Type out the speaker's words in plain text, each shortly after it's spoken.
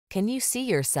Can you see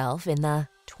yourself in the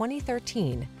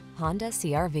 2013 Honda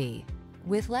CR-V?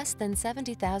 With less than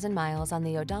 70,000 miles on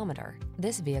the odometer,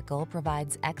 this vehicle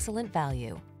provides excellent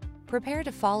value. Prepare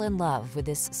to fall in love with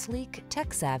this sleek,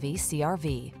 tech-savvy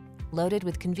CR-V. Loaded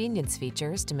with convenience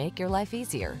features to make your life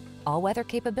easier, all-weather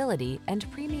capability, and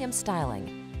premium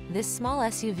styling, this small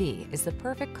SUV is the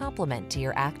perfect complement to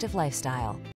your active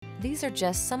lifestyle. These are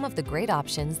just some of the great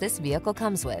options this vehicle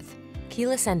comes with: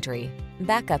 keyless entry,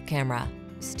 backup camera,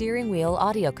 steering wheel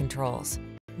audio controls,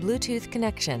 Bluetooth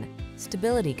connection,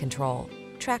 stability control,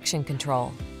 traction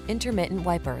control, intermittent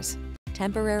wipers,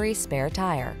 temporary spare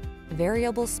tire,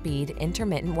 variable speed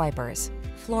intermittent wipers,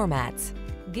 floor mats.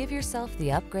 Give yourself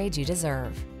the upgrade you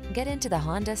deserve. Get into the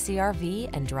Honda CR-V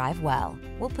and drive well.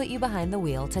 We'll put you behind the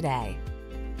wheel today.